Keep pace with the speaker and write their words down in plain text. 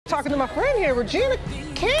Talking to my friend here, Regina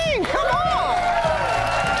King. Come on!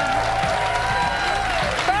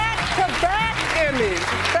 Back-to-back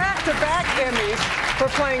Emmys. Back-to-back Emmys for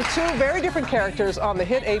playing two very different characters on the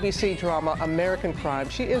hit ABC drama American Crime.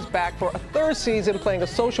 She is back for a third season playing a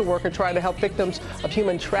social worker trying to help victims of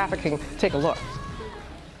human trafficking. Take a look.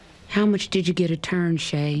 How much did you get a turn,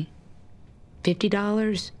 Shay?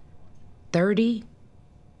 $50? $30?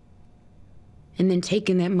 And then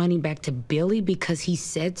taking that money back to Billy because he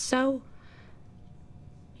said so?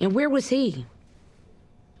 And where was he?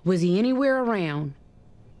 Was he anywhere around?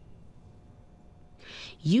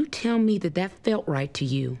 You tell me that that felt right to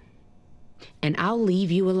you, and I'll leave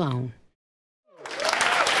you alone.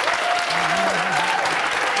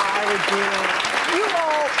 Hi, Regina. You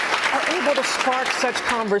all are able to spark such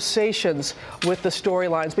conversations with the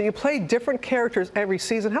storylines, but you play different characters every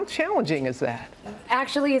season. How challenging is that?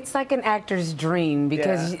 Actually, it's like an actor's dream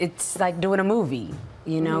because it's like doing a movie.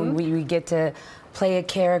 You know, we get to play a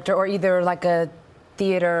character, or either like a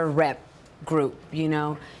theater rep group, you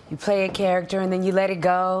know. You play a character and then you let it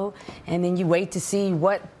go, and then you wait to see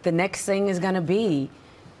what the next thing is going to be.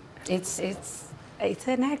 It's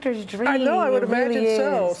an actor's dream. I know, I would imagine really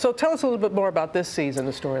so. So tell us a little bit more about this season,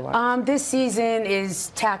 the storyline. This season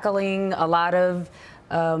is tackling a lot of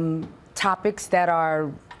topics that are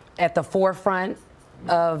at the forefront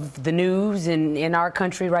of the news in our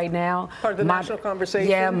country right now. Part of the national conversation?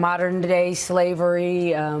 Yeah, modern day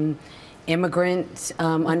slavery, immigrants,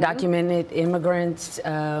 undocumented immigrants.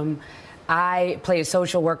 I play a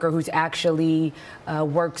social worker who's actually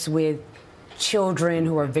works with children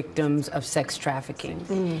who are victims of sex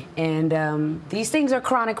trafficking. And these things are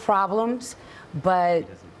chronic problems, but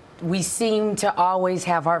we seem to always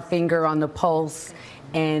have our finger on the pulse,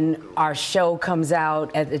 and our show comes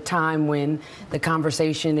out at a time when the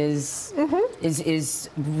conversation is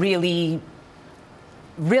really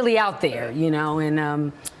out there, you know. And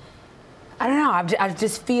I don't know, I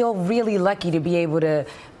just feel really lucky to be able to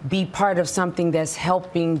be part of something that's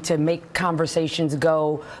helping to make conversations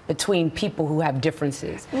go between people who have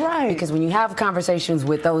differences. Right. Because when you have conversations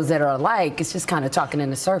with those that are alike, it's just kind of talking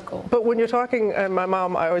in a circle. But when you're talking, and my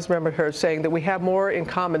mom, I always remember her saying that we have more in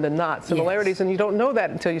common than not, similarities, and you don't know that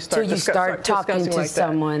until you start, talking to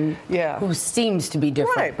someone who seems to be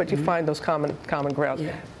different. Right, but you find those common grounds.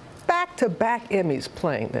 Yeah. Back-to-back Emmys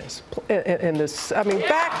playing this, in this, I mean,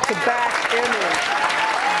 back-to-back Emmys.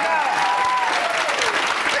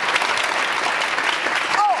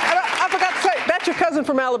 That's your cousin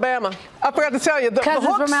from Alabama. I forgot to tell you.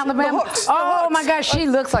 Cousin from Alabama? Oh my gosh, she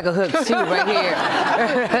looks like a hook too right here.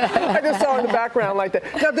 I just saw her in the background like that.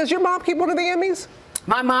 Now, does your mom keep one of the Emmys?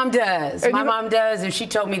 My mom does. My mom does, and she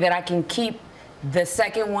told me that I can keep the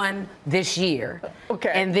second one this year. Okay.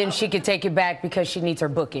 And then she could take it back because she needs her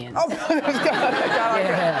bookends. Oh,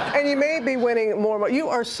 yeah. And you may be winning more. You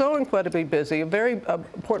are so incredibly busy, a very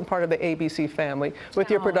important part of the ABC family with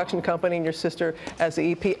your production company and your sister as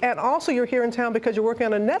the EP. And also you're here in town because you're working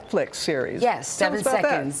on a Netflix series. Yes, 7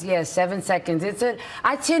 Seconds. Yes, 7 Seconds.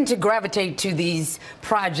 I tend to gravitate to these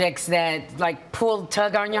projects that like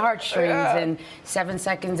tug on your heartstrings, and 7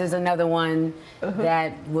 Seconds is another one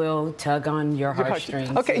that will tug on your heartstrings.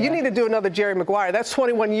 Okay, you need to do another Jerry Maguire. That's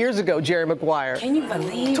 21 years ago, Jerry Maguire. Can you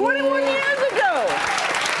believe it? 21 years ago!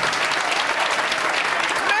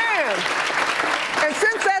 Man! And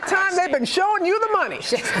since that time, they've been showing you the money.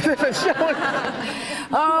 They've been showing...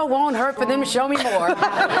 Oh, won't hurt for them to show me more.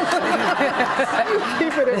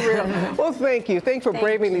 Keeping it real. Well, thank you. Thanks for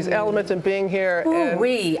braving these elements and being here.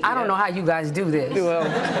 I don't know how you guys do this. Well,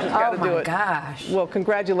 oh my gosh. Well,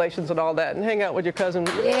 congratulations on all that, and hang out with your cousin.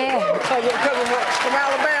 Yeah. Your cousin from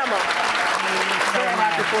Alabama. So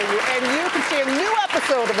happy for you. And you can see a new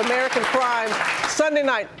episode of American Crime Sunday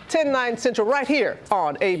night, 10/9 Central, right here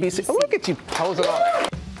on ABC. Oh, look at you posing off.